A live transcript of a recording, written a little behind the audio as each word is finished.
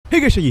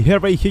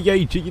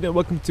Hey,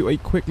 welcome to a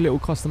quick little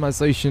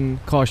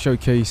customization car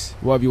showcase,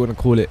 whatever you want to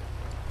call it,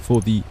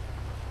 for the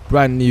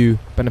brand new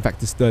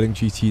Benefactor Stirling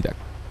GT that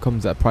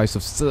comes at a price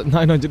of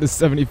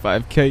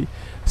 975k.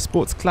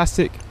 Sports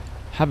classic,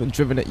 haven't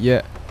driven it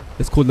yet.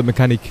 Let's call the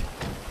mechanic,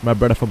 my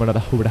brother from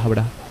another.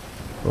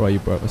 Where are you,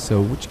 bro?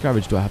 So which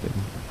garage do I have it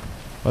in?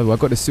 By the way, I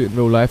got this suit in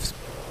real life, it's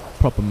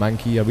proper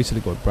manky. I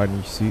recently got a brand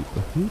new suit,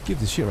 but who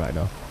gives a shit right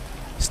now?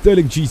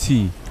 Stirling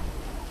GT.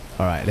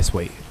 Alright, let's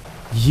wait.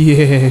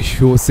 Yeah,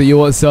 Shorter, you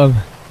want some?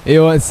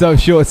 You want some,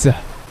 Shorter?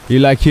 You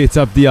like it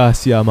up the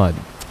ass, yeah, man.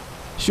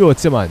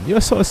 Shorter, man, you're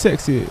so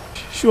sexy.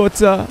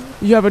 Shorter,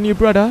 you have a new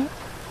brother?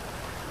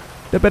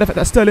 The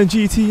Benefactor Stirling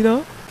GT, you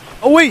know?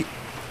 Oh, wait!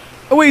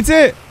 Oh, wait, it's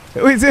it!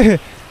 Wait, it's it!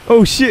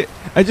 Oh, shit!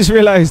 I just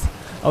realized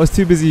I was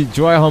too busy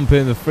dry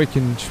humping the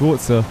freaking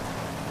Schwarzer.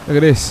 Look at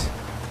this.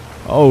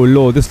 Oh,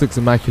 Lord, this looks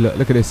immaculate.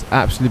 Look at this.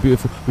 Absolutely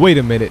beautiful. Wait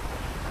a minute.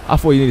 I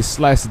thought you needed to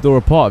slice the door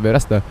apart there.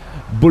 That's the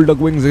bulldog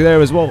wings there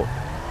as well.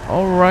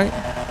 Alright.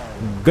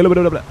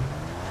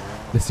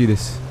 Let's see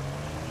this.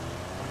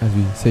 As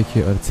we take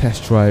it on a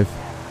test drive.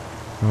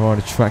 We're on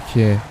a track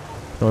here.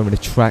 Not even a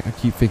track. I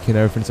keep thinking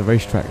everything's a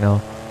racetrack now.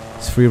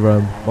 It's free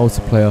roam,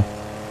 multiplayer.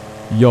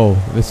 Yo,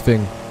 this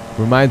thing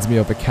reminds me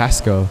of a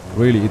Casco.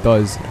 Really, it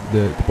does.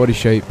 The body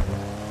shape.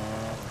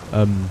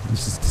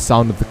 This is the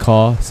sound of the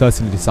car.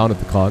 Certainly the sound of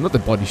the car. Not the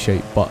body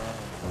shape, but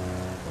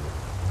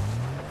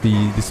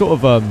the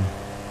sort of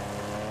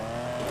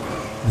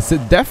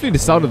definitely the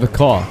sound of the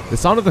car. The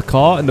sound of the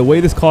car and the way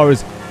this car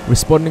is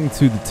responding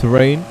to the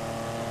terrain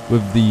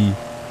with the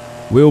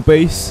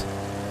wheelbase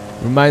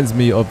reminds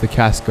me of the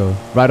Casco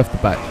right off the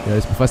bat. You know,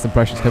 it's my first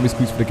impressions. Can we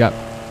squeeze for the gap?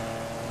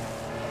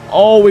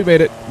 Oh, we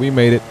made it. We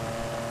made it.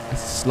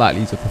 It's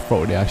slightly to the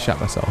throttle there. I shat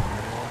myself.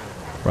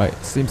 Right.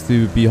 Seems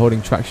to be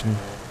holding traction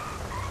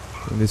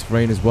in this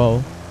rain as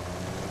well.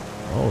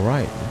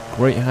 Alright.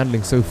 Great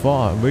handling so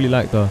far. I really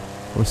like the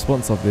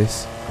response of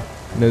this.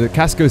 You know, the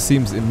Casco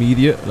seems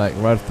immediate, like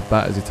right off the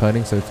bat as you're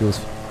turning, so it feels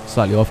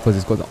slightly off because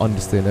it's got the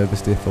understeer and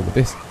oversteer feel. But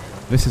this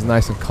is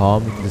nice and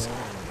calm. You can just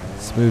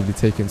smoothly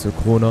take it into a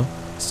corner.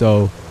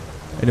 So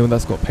anyone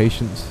that's got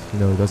patience, you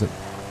know, doesn't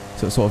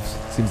sort of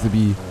seems to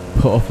be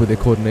put off with their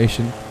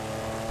coordination,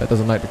 that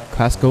doesn't like the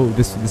Casco,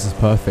 this is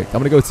perfect. I'm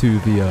gonna go to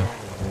the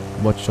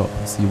mod shop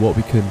and see what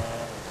we can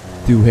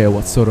do here.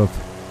 What sort of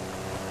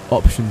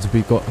options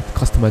we got,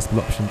 customizable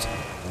options.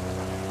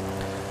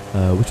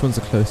 Which one's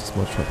the closest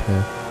mod shop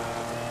here?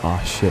 Ah,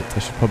 shit, I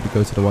should probably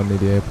go to the one near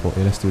the airport.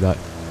 Yeah, let's do that.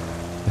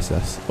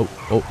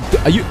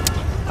 Are you?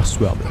 I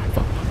swear I'm a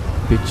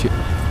fucking big shit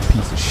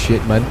piece of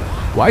shit, man.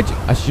 Why'd you?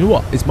 Actually, you know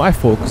what? It's my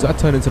fault because I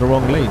turned into the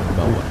wrong lane.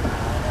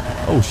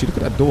 Oh shit, look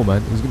at that door,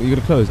 man. You're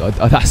gonna close. Oh,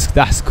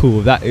 that's cool.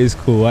 That is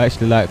cool. I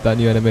actually like that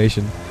new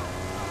animation.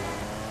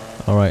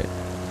 Alright,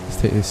 let's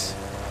take this.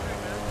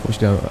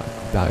 Unfortunately,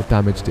 I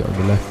damaged it on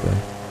the left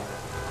there.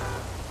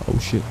 Oh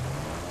shit.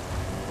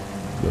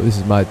 Yo, this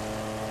is mad.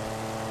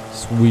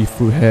 Sweep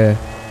through here.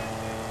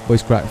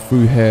 Voice crack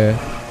through here.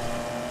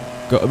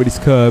 Got over these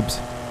curbs.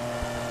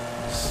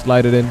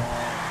 Slide it in.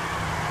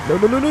 No.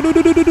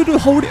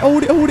 Hold it.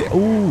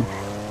 Ooh.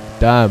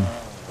 Damn.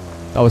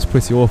 That was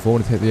pretty awful. I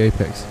want to hit the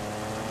apex.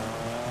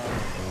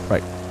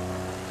 Right.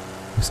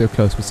 We're so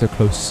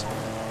close.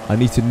 I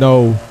need to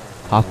know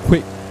how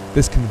quick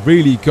this can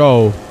really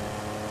go.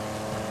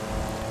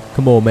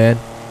 Come on, man.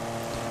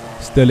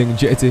 Stirling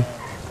GT.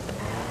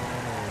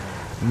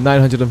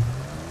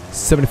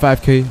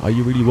 975k. Are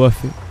you really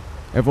worth it?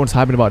 Everyone's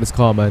hyping about this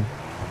car, man.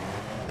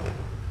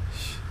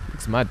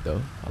 It's mad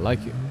though. I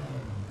like it.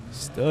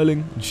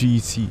 Stirling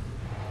GT.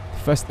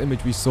 First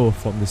image we saw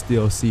from this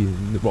DLC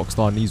in the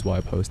Rockstar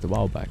Newswire post a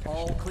while back, actually.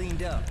 All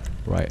cleaned up.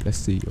 Right, let's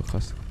see your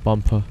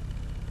bumper.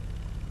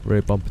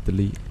 Rear bumper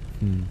delete.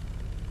 Don't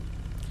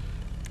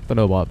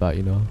know about that,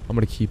 you know. I'm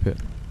gonna keep it.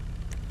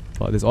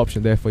 But there's an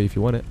option there for you if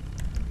you want it.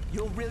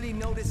 You'll really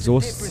notice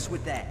Exhaust. the difference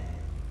with that.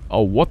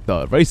 Oh, what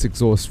the? Race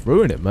exhaust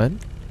ruin it, man.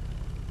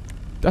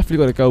 Definitely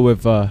gotta go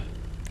with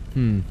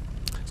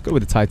let's go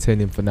with the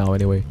titanium for now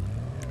anyway.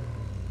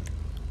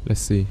 Let's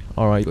see.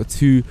 Alright, you got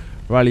 2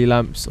 rally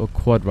lamps or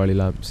quad rally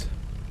lamps.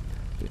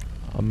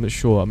 I'm not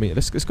sure. I mean,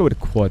 let's go with a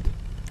quad.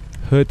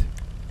 Hood,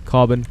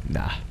 carbon.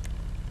 Nah.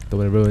 Don't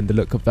want to ruin the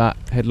look of that.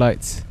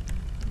 Headlights.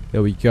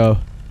 There we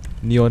go.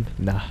 Neon.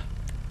 Nah.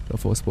 Not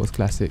for a sports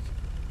classic.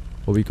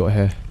 What we got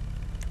here?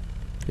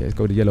 Yeah, let's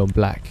go with the yellow and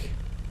black.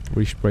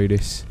 Respray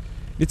this.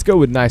 Let's go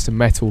with nice and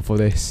metal for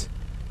this.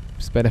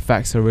 It's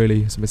Benefactor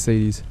really. It's a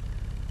Mercedes.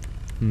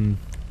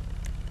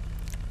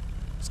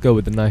 Let's go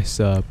with the nice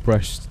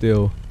brushed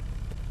steel.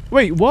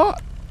 Wait,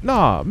 what?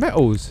 Nah,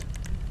 metals.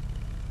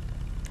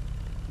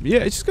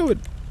 Yeah, just go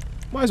with.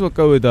 Might as well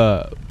go with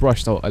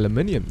brushed out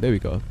aluminium. There we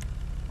go.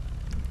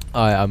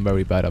 I am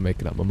very bad at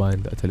making up my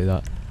mind. I tell you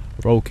that.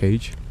 Roll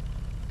cage.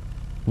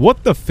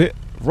 What the fit?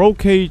 Roll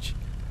cage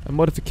and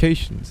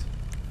modifications.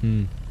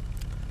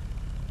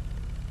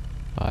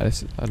 I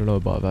don't know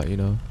about that, you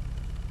know.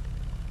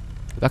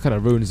 That kind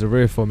of ruins the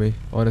rear for me,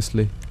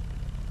 honestly.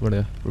 I'm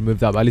gonna remove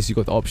that, but at least you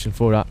got the option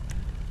for that.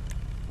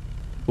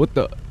 What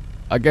the?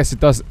 I guess it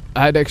does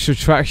add extra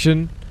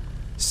traction.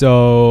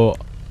 So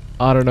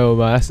I don't know,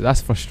 man.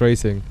 That's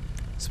frustrating.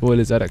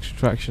 Spoilers add extra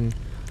traction.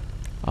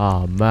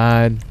 Ah,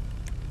 man,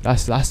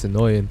 that's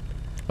annoying.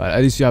 But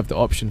at least you have the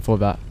option for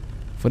that.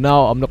 For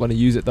now, I'm not gonna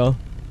use it though.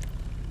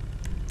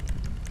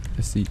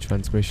 Let's see,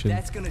 transmission,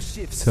 That's gonna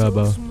shift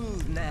turbo, so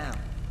smooth now.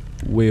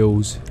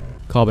 wheels,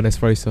 carbon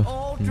racer.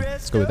 All Let's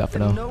dressed go with that up for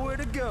and now. nowhere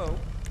to go.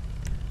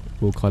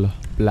 Wheel color,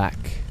 black.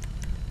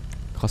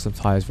 Custom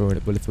tires, rolling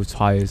it bullet fill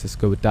tires. Let's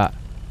go with that.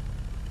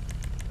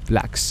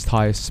 Black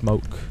tires,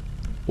 smoke,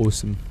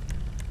 awesome.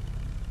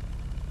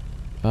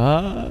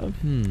 Not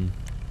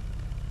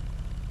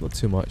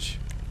too much.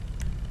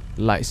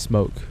 Light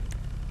smoke.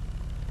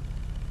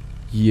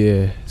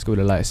 Yeah, let's go with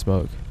the light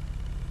smoke.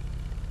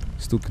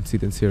 Still can see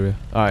the interior.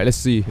 All right, let's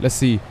see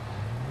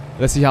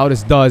how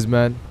this does,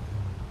 man.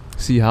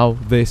 See how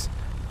this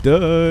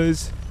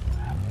does.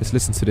 Let's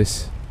listen to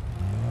this.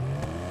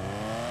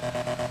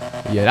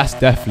 Yeah, that's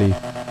definitely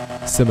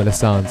similar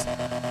sounds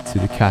to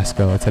the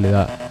Casco, I'll tell you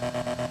that.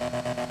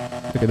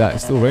 Look at that,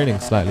 it's still raining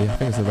slightly. I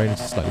think it's the rain is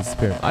just slightly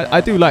disappearing.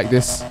 I do like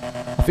this.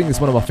 I think it's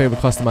one of my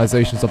favorite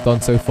customizations I've done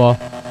so far.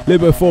 A little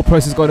bit of thought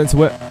process gone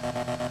into it.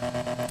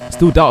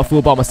 Still doubtful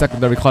about my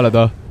secondary color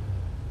though.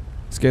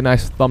 Let's get a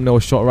nice thumbnail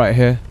shot right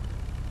here.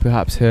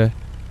 Perhaps here.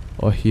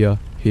 Or here.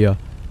 Here.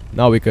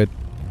 Now we're good.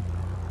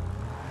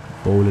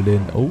 Roll it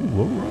in. Oh,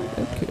 alright.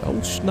 Okay.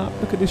 Oh, snap.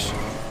 Look at this.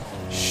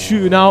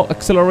 Shooting out.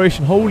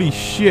 Acceleration. Holy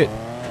shit.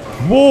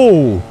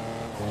 Whoa.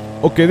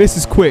 Okay, this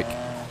is quick.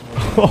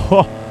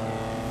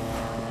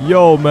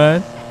 Yo,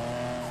 man.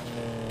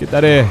 Get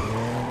that air.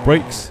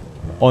 Brakes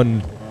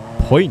on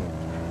point.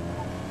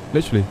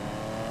 Literally.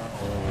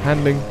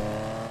 Handling.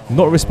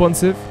 Not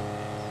responsive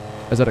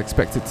as I'd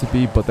expect it to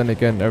be, but then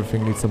again,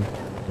 everything needs some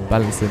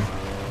balancing.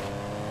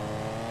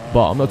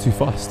 But I'm not too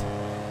fast.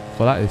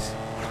 What that is.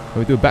 Can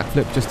we do a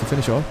backflip just to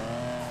finish it off?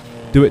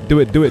 Do it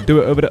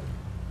over the...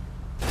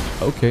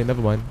 Okay,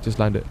 never mind. Just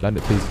land it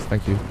please.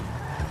 Thank you.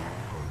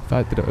 If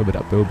I did it over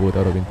that billboard,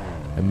 that would have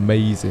been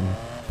amazing.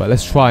 But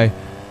let's try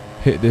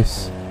hit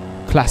this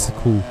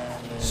classical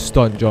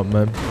stunt jump,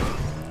 man.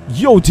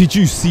 Yo, did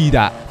you see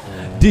that?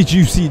 Did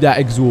you see that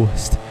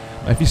exhaust?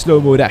 If you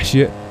slow-mo that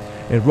shit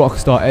in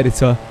Rockstar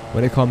Editor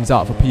when it comes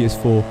out for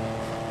PS4,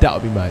 that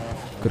would be mad.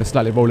 Gotta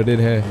slightly roll it in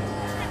here.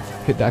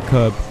 Hit that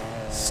curb.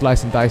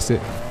 Slice and dice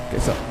it.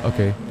 Gets up.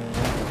 Okay.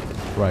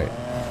 Right.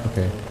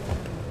 Okay.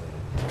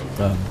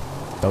 That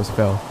was a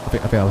fail. I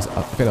think that was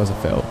a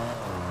fail.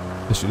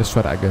 Let's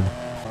try that again.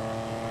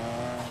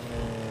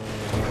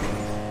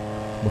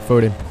 We'll throw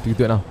it in. You can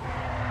do it now.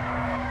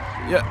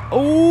 Yeah.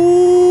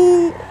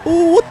 Oh,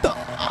 what the?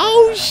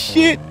 Oh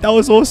shit! That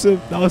was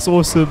awesome. That was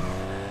awesome.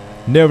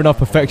 Near enough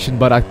perfection,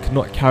 but I could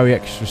not carry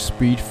extra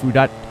speed through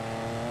that.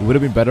 It would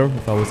have been better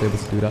if I was able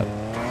to do that.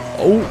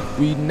 Oh,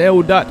 we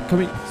nailed that.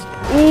 Come in.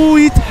 Oh,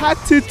 it had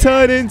to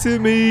turn into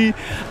me.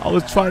 I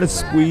was trying to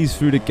squeeze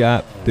through the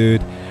gap,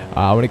 dude.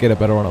 I want to get a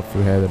better run up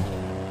through here then.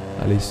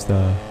 At least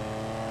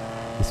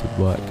this would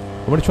work.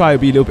 I want to try to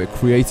be a little bit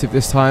creative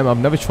this time. I've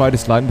never tried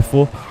this line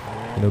before.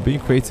 You know, being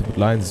creative with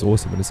lines is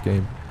awesome in this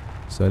game.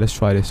 So let's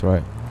try this,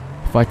 right?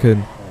 If I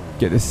can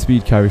get this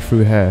speed carry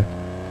through here.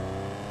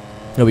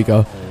 There we go.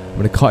 I'm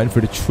going to cut in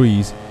through the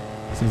trees.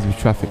 Seems to be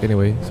traffic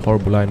anyway. It's a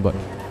horrible line, but...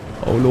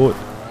 Oh, Lord.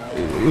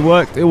 It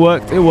worked. It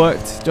worked. It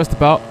worked. Just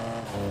about.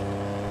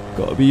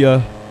 Got to be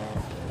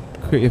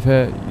creative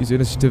here. Use your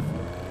initiative.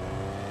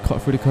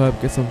 Cut through the curb.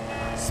 Get some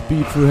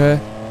speed through here.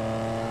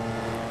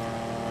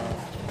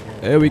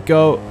 There we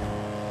go.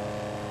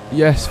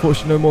 Yes,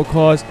 fortunately no more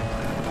cars.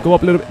 Go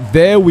up a little bit.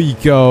 There we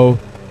go.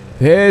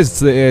 Here's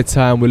the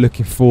airtime we're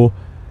looking for.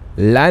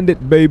 Land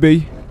it,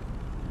 baby.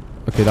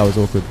 Okay, that was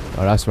awkward.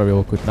 Oh, that's very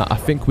awkward. Now, I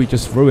think we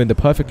just ruined the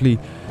perfectly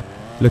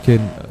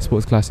looking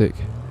sports classic.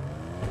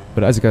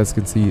 But as you guys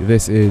can see,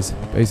 this is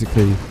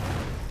basically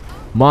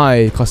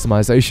my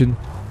customization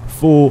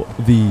for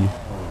the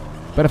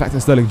Benefactor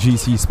Stirling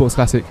GT Sports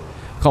Classic.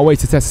 Can't wait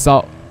to test this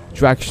out.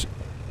 Drag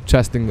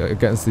testing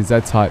against the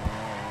Z-Type,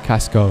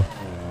 Casco,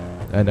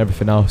 and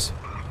everything else.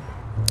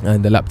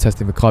 And the lap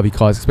testing for Carby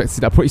cars. Expect to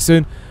see that pretty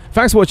soon.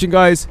 Thanks for watching,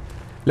 guys.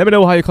 Let me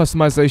know how your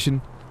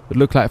customization would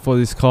look like for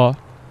this car.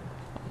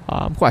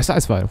 I'm quite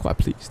satisfied. I'm quite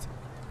pleased.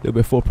 A little bit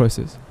of thought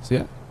process. So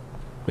yeah,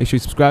 make sure you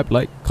subscribe,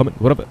 like,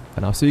 comment, whatever.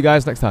 And I'll see you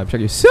guys next time. Check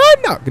your son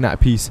out. Good night.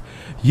 Peace.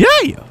 Yeah.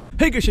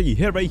 Hey guys, Shaggy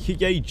here,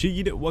 aka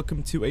G.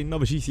 Welcome to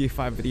another GTA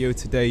 5 video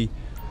today.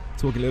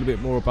 Talking a little bit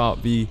more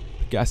about the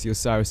Bugatti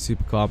Osiris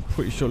supercar. I'm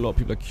pretty sure a lot of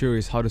people are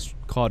curious how this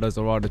car does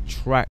around the track.